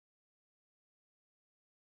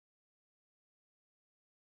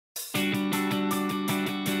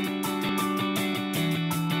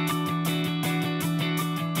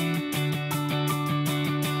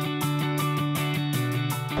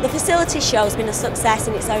facilities show has been a success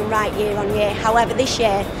in its own right year on year. However, this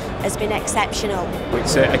year has been exceptional.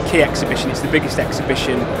 It's a key exhibition. It's the biggest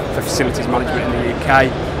exhibition for facilities management in the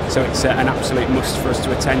UK, so it's an absolute must for us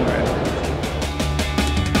to attend really.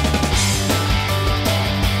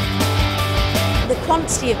 The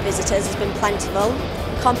quantity of visitors has been plentiful,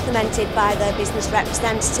 complemented by the business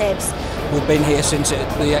representatives. We've been here since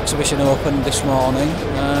the exhibition opened this morning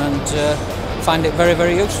and find it very,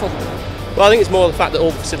 very useful. Well, I think it's more the fact that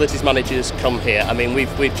all facilities managers come here. I mean,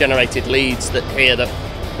 we've generated leads that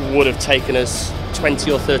would have taken us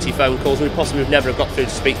 20 or 30 phone calls, and we possibly would never have got through to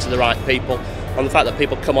speak to the right people. And the fact that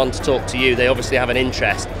people come on to talk to you, they obviously have an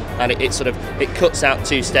interest, and it cuts out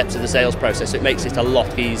 2 steps of the sales process. So it makes it a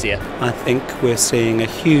lot easier. I think we're seeing a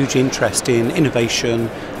huge interest in innovation,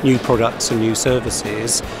 new products and new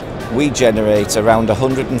services. We generate around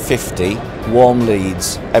 150 warm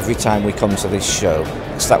leads every time we come to this show.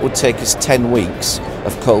 So that would take us 10 weeks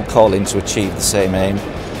of cold calling to achieve the same aim,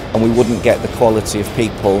 and we wouldn't get the quality of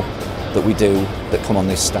people that we do that come on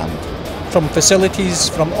this stand. From facilities,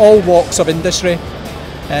 from all walks of industry,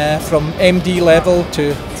 from MD level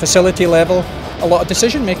to facility level, a lot of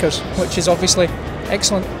decision makers, which is obviously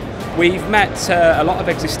excellent. We've met a lot of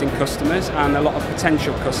existing customers and a lot of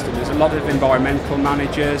potential customers, a lot of environmental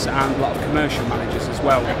managers and a lot of commercial managers as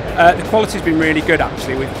well. The quality's been really good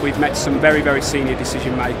actually. We've met some very, very senior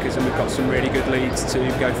decision makers, and we've got some really good leads to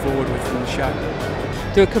go forward with from the show.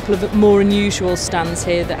 There are a couple of more unusual stands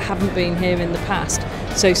here that haven't been here in the past.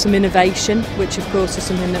 So some innovation, which of course is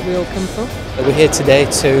something that we all come for. We're here today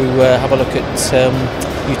to have a look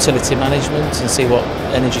at utility management and see what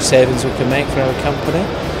energy savings we can make for our company.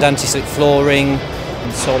 Anti-slip flooring,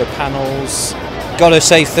 solar panels. Got to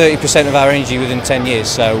save 30% of our energy within 10 years,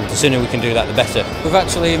 so the sooner we can do that the better. We've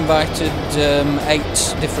actually invited 8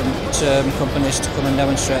 different companies to come and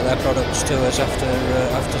demonstrate their products to us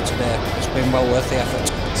after today. It's been well worth the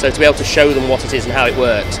effort. So to be able to show them what it is and how it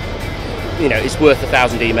works, you know, it's worth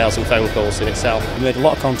 1,000 emails and phone calls in itself. We made a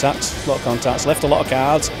lot of contacts, left a lot of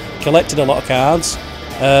cards, collected a lot of cards,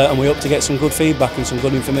 and we hope to get some good feedback and some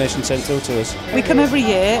good information sent through to us. We come every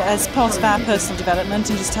year as part of our personal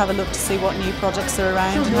development and just have a look to see what new projects are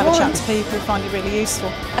around and have a chat to people. We find it really useful.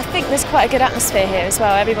 I think there's quite a good atmosphere here as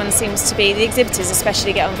well. Everyone seems to be, the exhibitors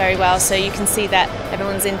especially get on very well, so you can see that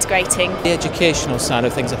everyone's integrating. The educational side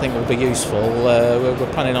of things I think will be useful.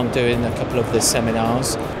 We're planning on doing a couple of the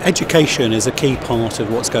seminars. Education is a key part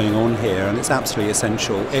of what's going on here, and it's absolutely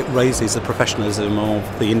essential. It raises the professionalism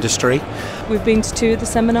of the industry. We've been to 2 of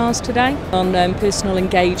the seminars today on personal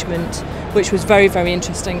engagement, which was very, very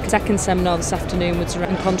interesting. The second seminar this afternoon was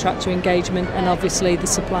around contractor engagement and obviously the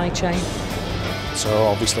supply chain. So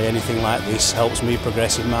obviously anything like this helps me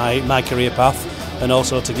progress in my career path, and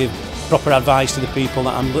also to give proper advice to the people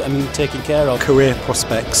that I'm taking care of. Career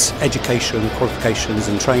prospects, education, qualifications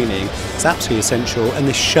and training is absolutely essential, and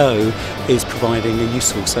this show is providing a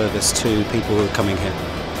useful service to people who are coming here.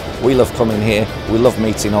 We love coming here, we love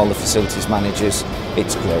meeting all the facilities managers,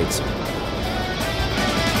 it's great.